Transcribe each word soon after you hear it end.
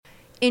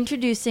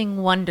Introducing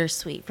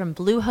Wondersuite from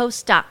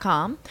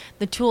Bluehost.com,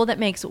 the tool that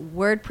makes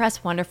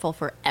WordPress wonderful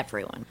for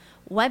everyone.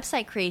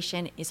 Website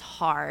creation is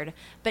hard,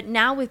 but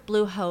now with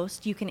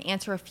Bluehost, you can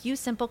answer a few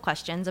simple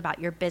questions about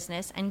your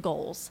business and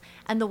goals,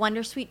 and the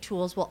Wondersuite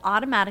tools will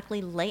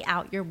automatically lay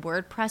out your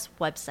WordPress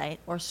website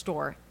or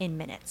store in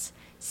minutes.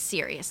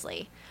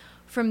 Seriously.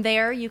 From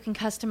there, you can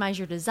customize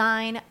your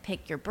design,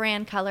 pick your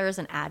brand colors,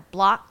 and add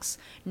blocks.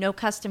 No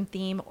custom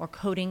theme or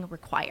coding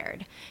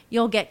required.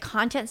 You'll get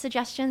content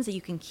suggestions that you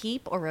can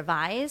keep or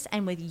revise,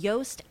 and with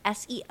Yoast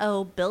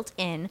SEO built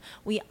in,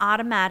 we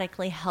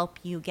automatically help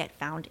you get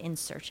found in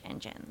search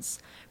engines.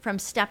 From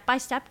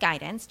step-by-step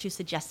guidance to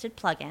suggested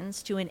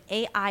plugins to an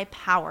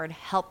AI-powered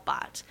help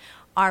bot,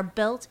 our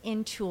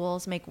built-in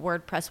tools make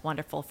WordPress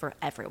wonderful for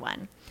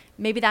everyone.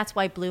 Maybe that's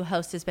why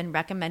Bluehost has been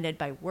recommended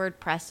by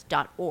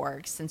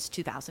WordPress.org since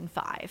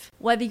 2005.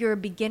 Whether you're a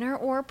beginner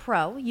or a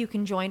pro, you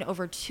can join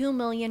over 2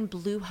 million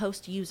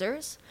Bluehost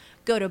users.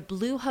 Go to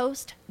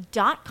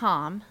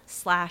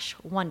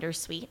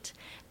bluehost.com/wondersuite.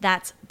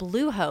 That's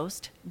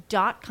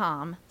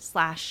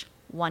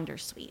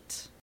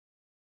bluehost.com/wondersuite.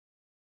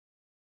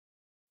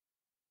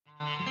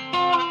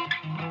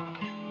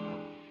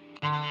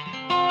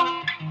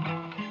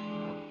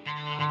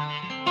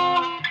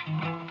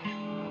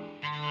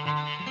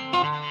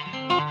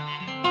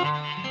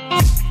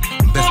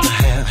 Best to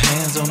have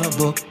hands on a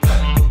book,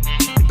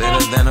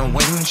 better than a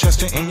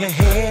Winchester in your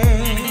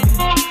head.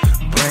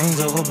 Brains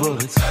over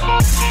bullets,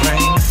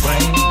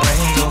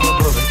 brains over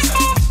bullets.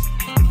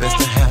 Best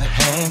to have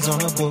hands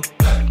on a book,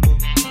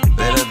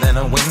 better than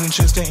a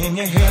Winchester in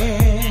your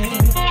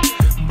head.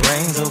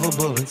 Brains over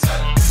bullets,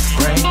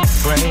 brains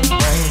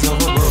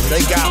over bullets.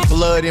 They got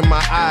blood in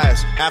my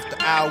eyes, after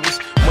hours,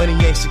 money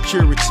ain't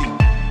security.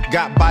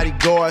 Got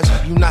bodyguards,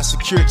 you not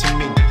secure to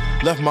me.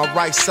 Left my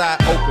right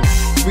side open,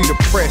 free to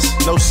press,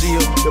 no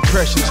seal, the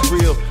pressure's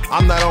real.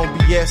 I'm not on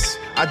BS,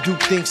 I do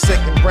think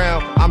second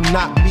round, I'm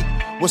not meek.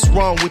 What's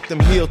wrong with the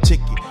meal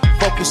ticket?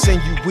 Focus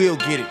and you will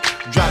get it.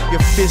 Drop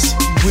your fist,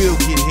 you will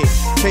get hit.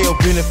 KO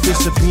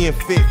benefits of being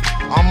fit.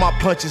 All my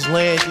punches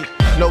landed,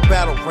 no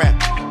battle rap.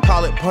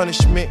 Call it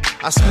punishment,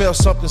 I smell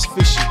something's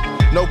fishy.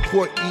 No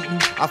pork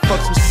eating, I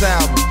fucks with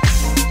salmon.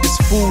 It's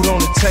food on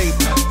the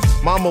table.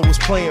 Mama was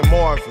playing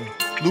Marvin.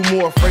 Lou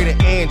more afraid of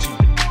Angie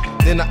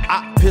than the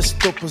op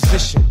pistol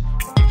position.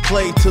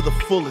 Played to the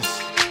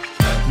fullest.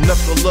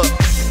 Knuckle up,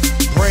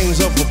 brains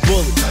over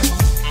bullets.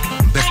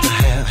 Best to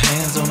have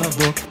hands on a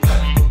book,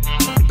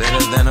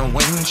 better than a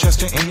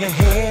Winchester in your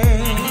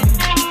head.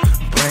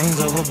 Brains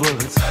over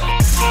bullets,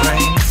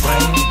 brains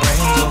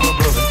over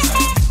bullets.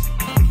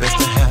 Best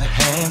to have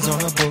hands on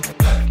a book,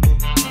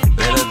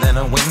 better than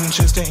a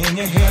Winchester in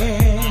your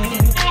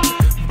head.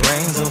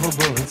 Brains over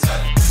bullets,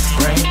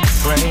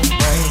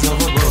 brains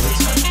over bullets.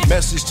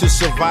 Message to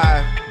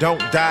survive,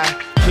 don't die.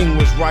 King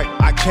was right,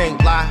 I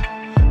can't lie.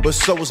 But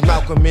so was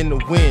Malcolm in the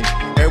wind.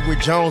 Edward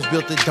Jones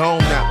built the dome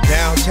now.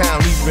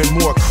 Downtown even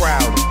more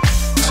crowded.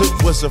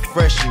 Took was a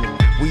freshman,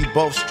 we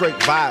both straight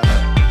violent.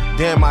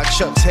 Damn, my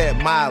Chucks had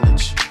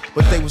mileage,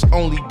 but they was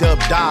only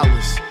dubbed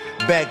dollars.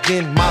 Back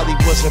then, Molly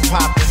wasn't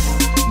poppin',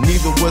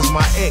 neither was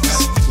my ex.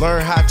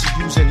 Learned how to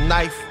use a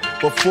knife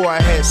before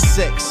I had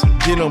sex.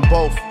 Did them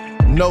both,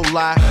 no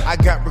lie, I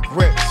got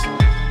regrets.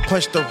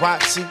 Punched the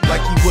Roxy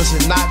like he was a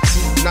Nazi.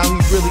 Now he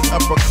really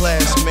upper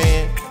class,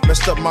 man.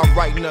 Messed up my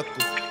right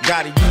knuckle,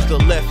 gotta use the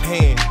left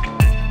hand.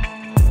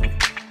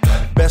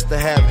 Best to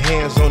have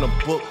hands on a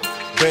book,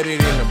 better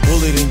than a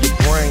bullet in your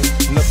brain.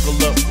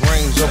 Knuckle up,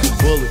 brains over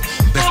bullets.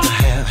 Best to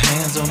have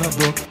hands on a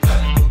book,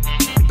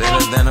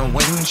 better than a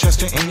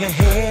Winchester in your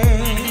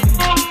head.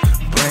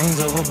 Brains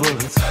over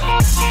bullets,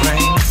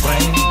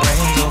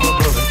 brains over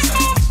bullets.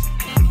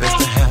 Best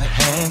to have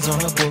hands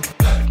on a book,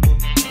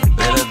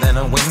 better than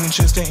a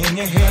Winchester in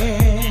your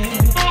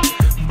head.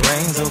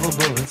 Brains over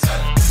bullets,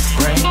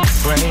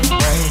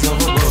 brains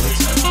over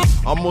bullets.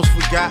 Almost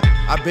forgot,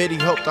 I bet he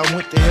hoped I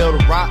went to hell to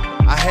rock.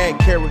 I had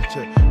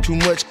character, too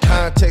much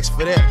context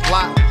for that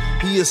plot.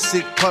 He a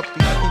sick puppy,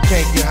 he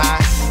can't get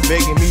high,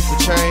 begging me for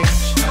change.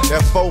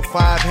 That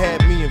 4-5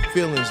 had me in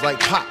feelings like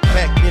Pop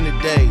back in the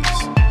days.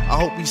 I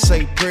hope he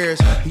say prayers,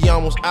 he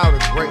almost out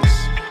of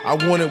grace. I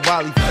wanted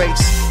Wally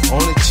face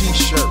on a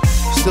t-shirt,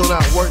 still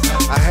not working,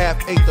 I half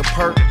ate the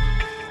perk.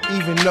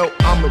 Even though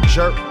I'm a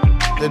jerk,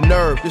 the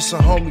nerve, this a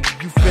homie,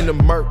 you finna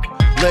murk.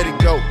 Let it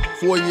go,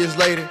 4 years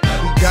later,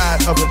 he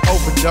died of an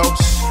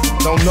overdose.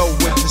 Don't know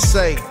what to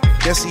say,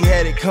 guess he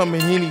had it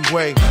coming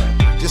anyway.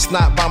 Just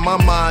not by my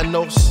mind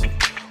notes,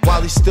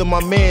 while he's still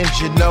my man,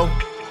 you know.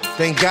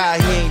 Thank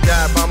God he ain't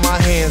died by my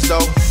hands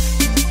though.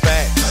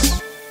 Facts.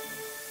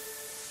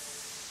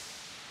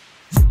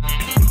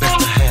 Best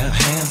to have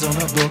hands on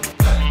a book,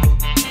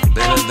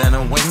 better than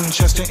a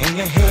Winchester in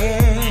your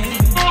head.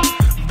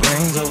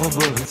 Brains over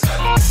bullets,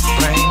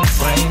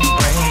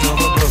 brains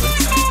over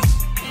bullets.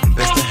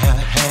 Best to have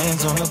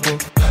hands on a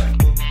book,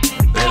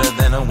 better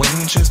than a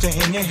Winchester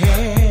in your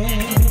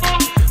head.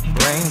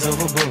 Brains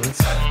over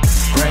bullets,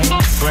 brains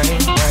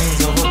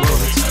over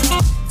bullets.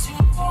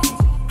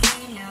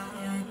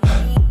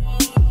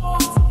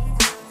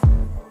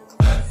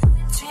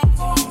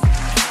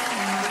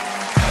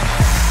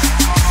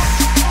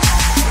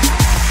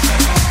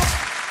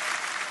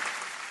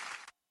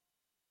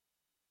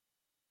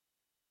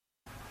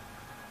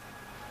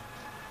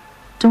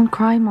 Don't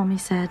cry, Mummy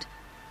said.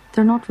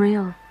 They're not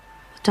real,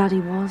 but Daddy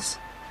was.